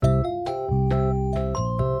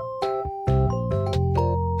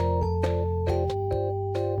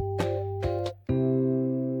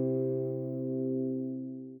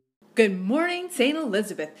Good morning, St.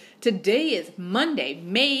 Elizabeth. Today is Monday,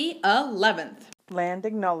 May 11th. Land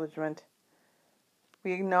Acknowledgement.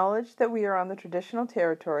 We acknowledge that we are on the traditional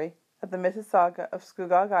territory of the Mississauga of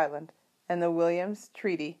Scugog Island and the Williams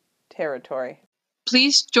Treaty Territory.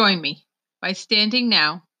 Please join me by standing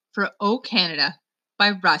now for O Canada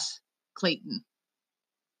by Russ Clayton.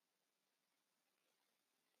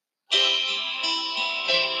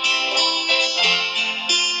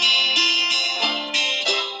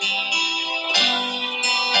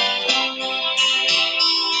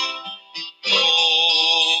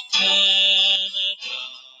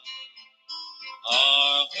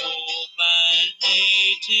 Our home and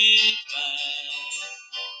native land,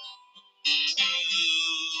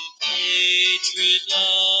 true patriot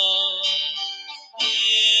love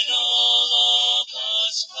in all of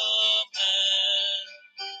us command.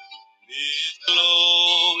 With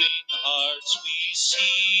glowing hearts we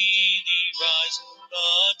see thee rise,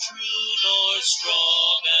 the true north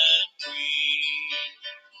strong and free.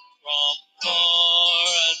 From far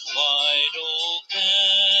and wide, O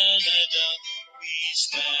Canada, we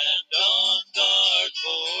stand on guard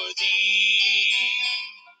for thee.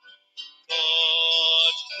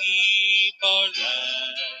 God keep our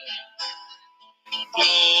land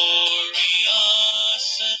glorious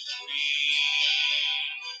and free.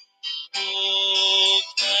 O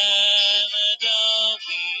Canada,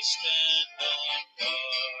 we stand on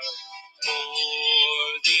guard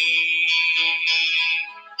for thee.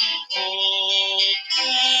 Oh,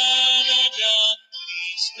 Canada, we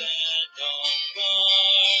stand on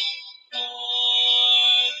guard for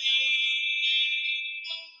thee.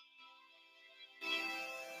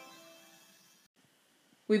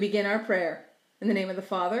 We begin our prayer in the name of the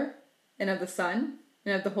Father, and of the Son,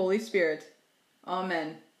 and of the Holy Spirit.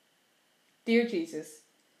 Amen. Dear Jesus,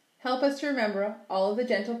 help us to remember all of the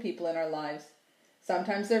gentle people in our lives.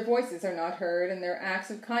 Sometimes their voices are not heard, and their acts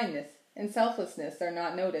of kindness and selflessness are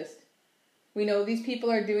not noticed. We know these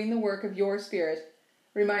people are doing the work of your Spirit.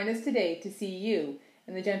 Remind us today to see you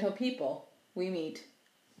and the gentle people we meet.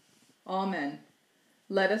 Amen.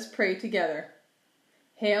 Let us pray together.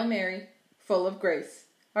 Hail Mary, full of grace,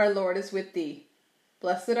 our Lord is with thee.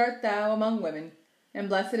 Blessed art thou among women, and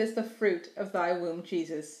blessed is the fruit of thy womb,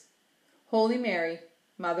 Jesus. Holy Mary,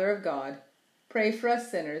 Mother of God, pray for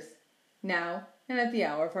us sinners, now and at the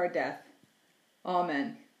hour of our death.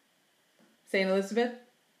 Amen. St. Elizabeth,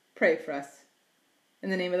 pray for us. In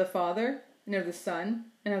the name of the Father, and of the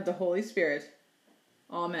Son, and of the Holy Spirit.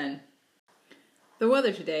 Amen. The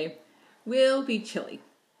weather today will be chilly,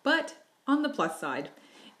 but on the plus side,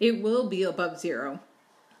 it will be above zero.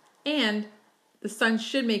 And the sun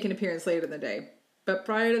should make an appearance later in the day, but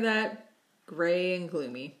prior to that, gray and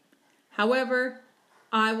gloomy. However,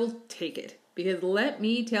 I will take it, because let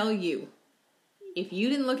me tell you, if you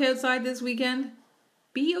didn't look outside this weekend,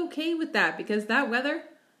 be okay with that, because that weather,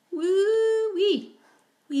 woo-wee,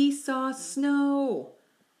 we saw snow.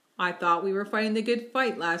 I thought we were fighting the good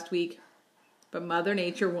fight last week, but Mother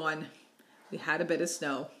Nature won. We had a bit of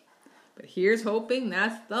snow, but here's hoping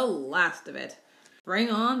that's the last of it.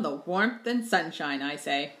 Bring on the warmth and sunshine, I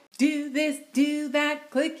say. Do this, do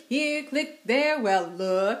that, click here, click there. Well,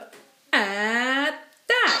 look at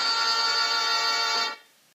that.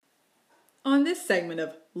 On this segment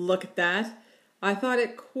of Look at That, I thought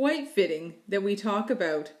it quite fitting that we talk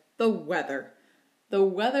about the weather. The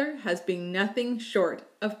weather has been nothing short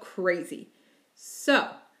of crazy.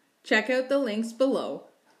 So, check out the links below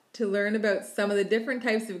to learn about some of the different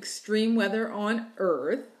types of extreme weather on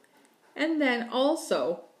Earth, and then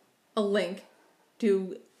also a link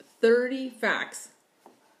to 30 facts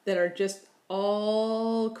that are just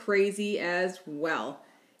all crazy as well.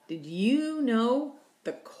 Did you know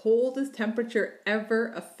the coldest temperature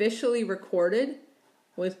ever officially recorded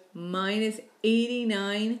was minus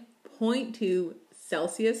 89.2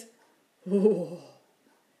 Celsius? Oh,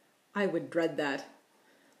 I would dread that.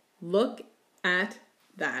 Look at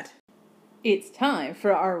that. It's time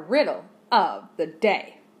for our riddle of the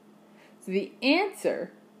day. So the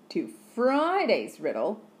answer to Friday's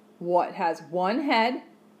riddle, what has one head,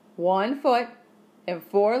 1 foot, and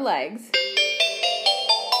 4 legs,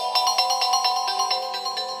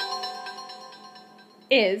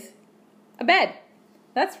 is a bed.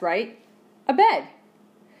 That's right, a bed.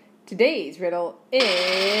 Today's riddle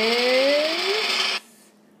is,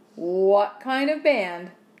 what kind of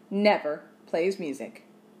band never plays music?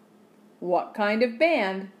 What kind of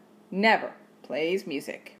band never plays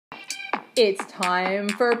music? It's time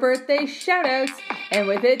for birthday shoutouts, and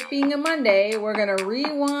with it being a Monday, we're going to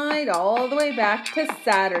rewind all the way back to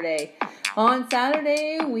Saturday. On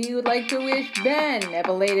Saturday, we would like to wish Ben a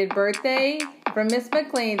belated birthday from Miss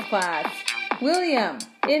McLean's class, William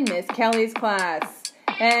in Miss Kelly's class,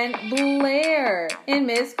 and Blair in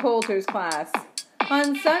Miss Coulter's class.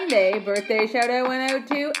 On Sunday, birthday shout-out went out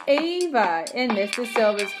to Ava in Miss De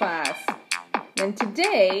Silva's class. Then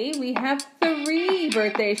today, we have 3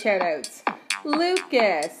 birthday shout-outs.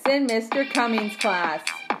 Lucas in Mr. Cummings' class,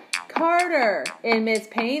 Carter in Miss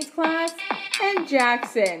Payne's class, and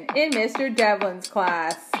Jackson in Mr. Devlin's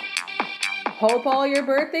class. Hope all your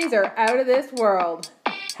birthdays are out of this world.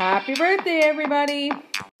 Happy birthday, everybody!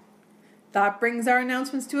 That brings our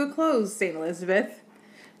announcements to a close, St. Elizabeth.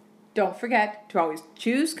 Don't forget to always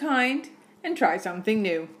choose kind and try something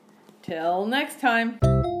new. Till next time.